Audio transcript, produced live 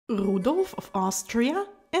Rudolf of Austria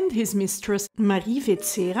and his mistress Mary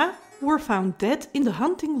Vetsera were found dead in the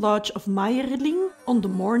hunting lodge of Mayerling on the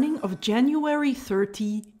morning of January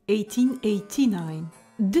 30, 1889.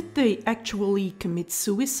 Did they actually commit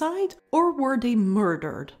suicide or were they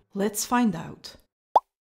murdered? Let's find out.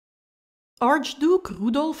 Archduke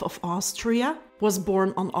Rudolf of Austria was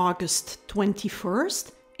born on August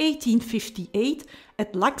 21st, 1858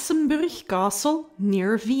 at Laxenburg Castle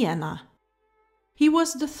near Vienna. He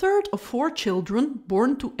was the third of 4 children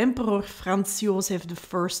born to Emperor Franz Joseph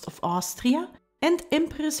I of Austria and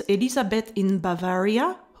Empress Elisabeth in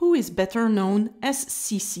Bavaria, who is better known as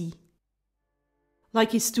Sissi.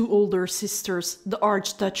 Like his 2 older sisters, the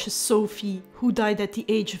Archduchess Sophie, who died at the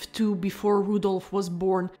age of 2 before Rudolf was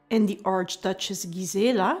born, and the Archduchess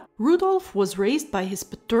Gisela, Rudolf was raised by his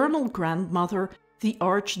paternal grandmother, the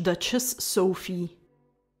Archduchess Sophie.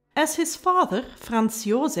 As his father, Franz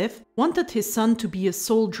Joseph, wanted his son to be a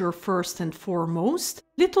soldier first and foremost,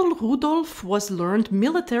 little Rudolf was learned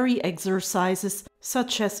military exercises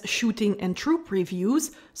such as shooting and troop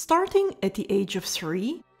reviews starting at the age of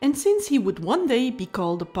 3, and since he would one day be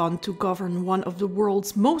called upon to govern one of the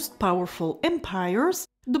world's most powerful empires,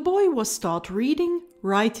 the boy was taught reading,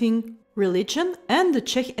 writing, religion, and the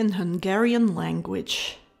Czech and Hungarian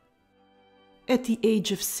language. At the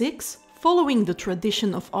age of 6, following the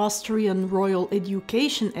tradition of Austrian royal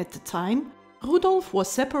education at the time, Rudolf was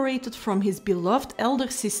separated from his beloved elder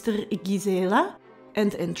sister Gisela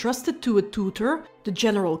and entrusted to a tutor, the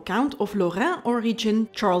General Count of Lorraine origin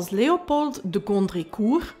Charles Leopold de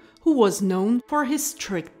Gondrecourt, who was known for his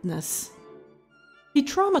strictness. He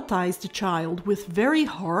traumatized the child with very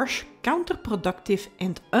harsh, counterproductive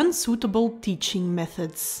and unsuitable teaching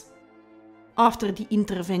methods. After the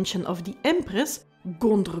intervention of the Empress,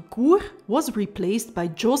 Gondrecourt was replaced by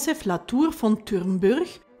Joseph Latour von Thurnburg,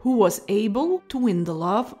 who was able to win the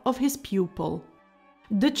love of his pupil.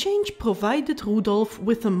 The change provided Rudolf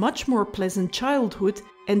with a much more pleasant childhood,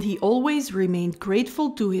 and he always remained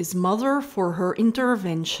grateful to his mother for her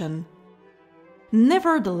intervention.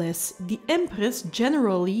 Nevertheless, the Empress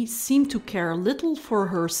generally seemed to care little for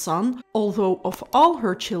her son, although of all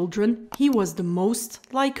her children he was the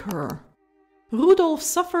most like her. Rudolf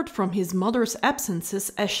suffered from his mother's absences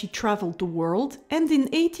as she traveled the world, and in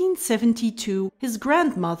 1872 his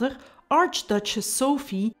grandmother, Archduchess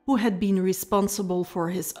Sophie, who had been responsible for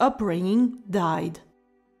his upbringing, died.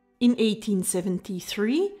 In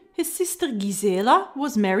 1873, his sister Gisela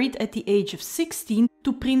was married at the age of 16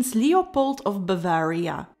 to Prince Leopold of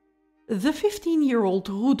Bavaria. The 15-year-old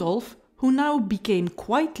Rudolf, who now became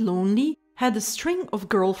quite lonely, had a string of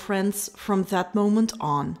girlfriends from that moment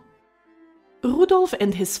on. Rudolf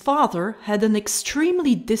and his father had an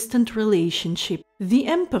extremely distant relationship. The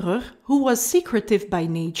emperor, who was secretive by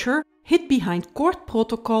nature, hid behind court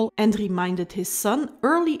protocol and reminded his son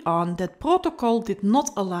early on that protocol did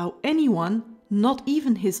not allow anyone, not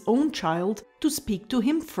even his own child, to speak to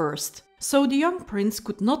him first, so the young prince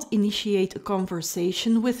could not initiate a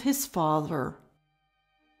conversation with his father.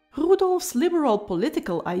 Rudolf's liberal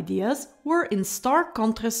political ideas were in stark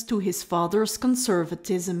contrast to his father's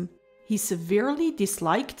conservatism. He severely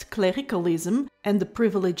disliked clericalism and the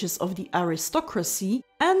privileges of the aristocracy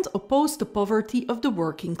and opposed the poverty of the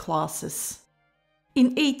working classes. In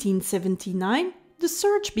 1879, the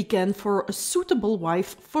search began for a suitable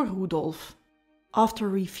wife for Rudolf. After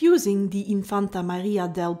refusing the Infanta Maria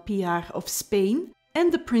del Pilar of Spain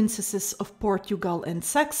and the princesses of Portugal and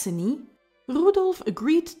Saxony, Rudolf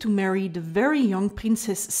agreed to marry the very young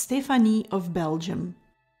Princess Stephanie of Belgium.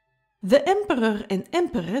 The emperor and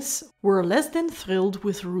empress were less than thrilled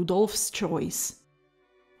with Rudolf's choice.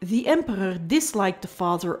 The emperor disliked the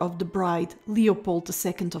father of the bride, Leopold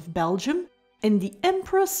II of Belgium, and the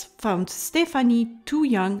empress found Stephanie too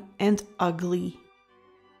young and ugly.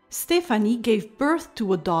 Stephanie gave birth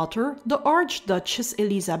to a daughter, the Archduchess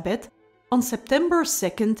Elisabeth, on September 2,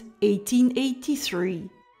 1883.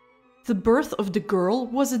 The birth of the girl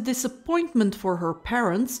was a disappointment for her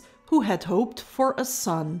parents, who had hoped for a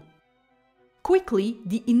son. Quickly,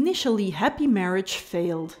 the initially happy marriage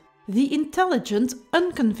failed. The intelligent,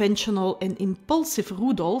 unconventional and impulsive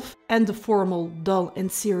Rudolf and the formal, dull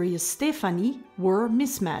and serious Stephanie were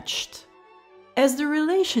mismatched. As the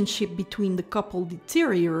relationship between the couple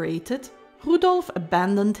deteriorated, Rudolf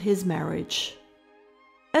abandoned his marriage.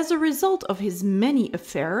 As a result of his many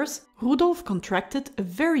affairs, Rudolf contracted a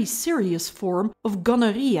very serious form of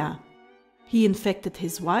gonorrhea. He infected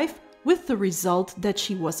his wife, with the result that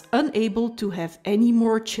she was unable to have any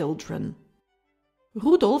more children.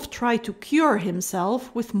 Rudolf tried to cure himself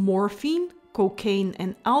with morphine, cocaine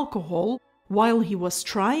and alcohol, while he was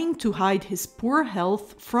trying to hide his poor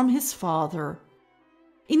health from his father.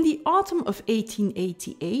 In the autumn of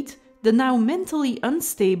 1888, the now mentally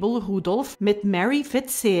unstable Rudolf met Mary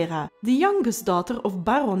Vetsera, the youngest daughter of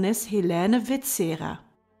Baroness Helene Vetsera.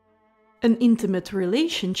 An intimate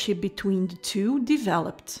relationship between the two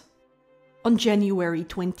developed. On January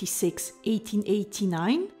 26,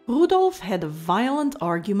 1889, Rudolf had a violent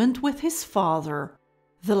argument with his father.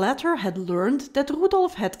 The latter had learned that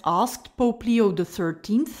Rudolf had asked Pope Leo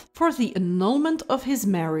XIII for the annulment of his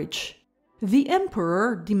marriage. The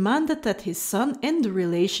emperor demanded that his son end the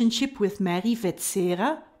relationship with Mary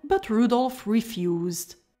Vetsera, but Rudolf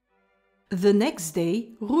refused. The next day,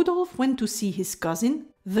 Rudolf went to see his cousin,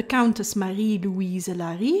 the Countess Marie-Louise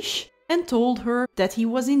La Riche, and told her that he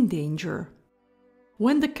was in danger.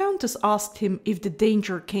 When the Countess asked him if the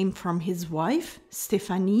danger came from his wife,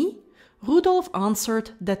 Stephanie, Rudolf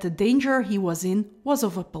answered that the danger he was in was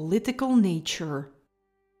of a political nature.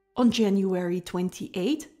 On January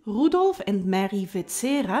 28, Rudolf and Mary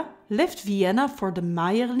Vetsera left Vienna for the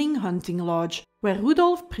Mayerling hunting lodge, where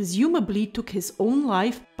Rudolf presumably took his own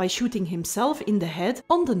life by shooting himself in the head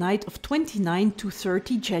on the night of 29 to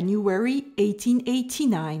 30 January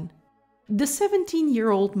 1889. The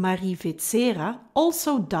 17-year-old Mary Vetsera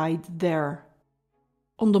also died there.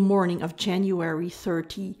 On the morning of January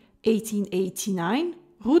 30, 1889,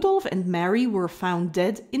 Rudolf and Mary were found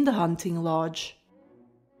dead in the hunting lodge.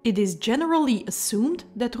 It is generally assumed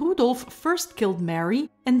that Rudolf first killed Mary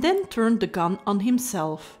and then turned the gun on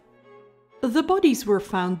himself. The bodies were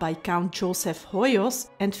found by Count Joseph Hoyos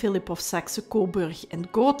and Philip of Saxe-Coburg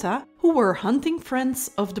and Gotha, who were hunting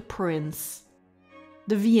friends of the prince.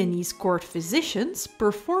 The Viennese court physicians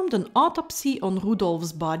performed an autopsy on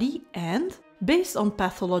Rudolf's body and, based on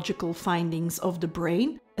pathological findings of the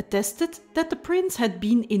brain, attested that the prince had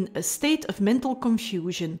been in a state of mental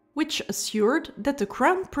confusion, which assured that the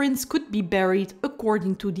crown prince could be buried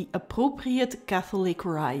according to the appropriate Catholic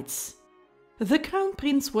rites. The crown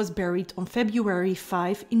prince was buried on February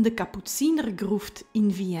 5 in the Kapuzinergruft in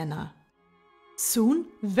Vienna. Soon,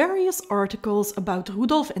 various articles about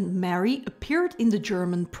Rudolf and Mary appeared in the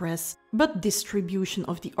German press, but distribution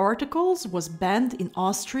of the articles was banned in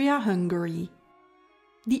Austria-Hungary.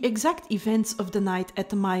 The exact events of the night at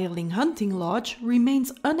the Mayerling hunting lodge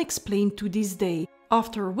remains unexplained to this day,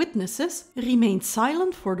 after witnesses remained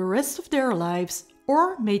silent for the rest of their lives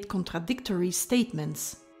or made contradictory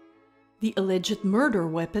statements. The alleged murder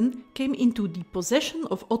weapon came into the possession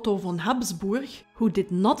of Otto von Habsburg, who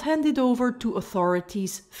did not hand it over to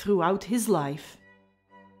authorities throughout his life.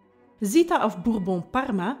 Zita of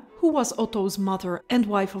Bourbon-Parma, who was Otto's mother and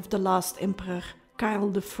wife of the last emperor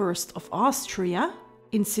Karl I of Austria,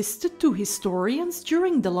 insisted to historians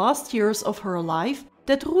during the last years of her life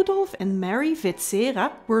that Rudolf and Mary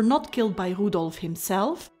Vetsera were not killed by Rudolf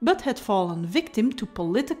himself, but had fallen victim to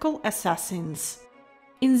political assassins.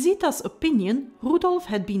 In Zita's opinion, Rudolf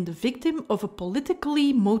had been the victim of a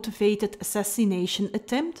politically motivated assassination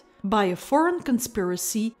attempt by a foreign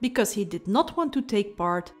conspiracy because he did not want to take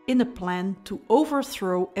part in a plan to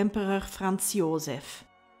overthrow Emperor Franz Joseph.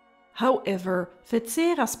 However,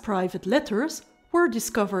 Vetsera's private letters were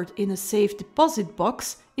discovered in a safe deposit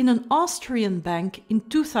box in an Austrian bank in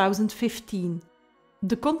 2015.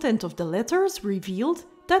 The content of the letters revealed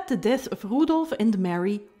that the death of Rudolf and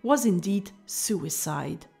Mary was indeed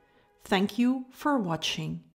suicide. Thank you for watching.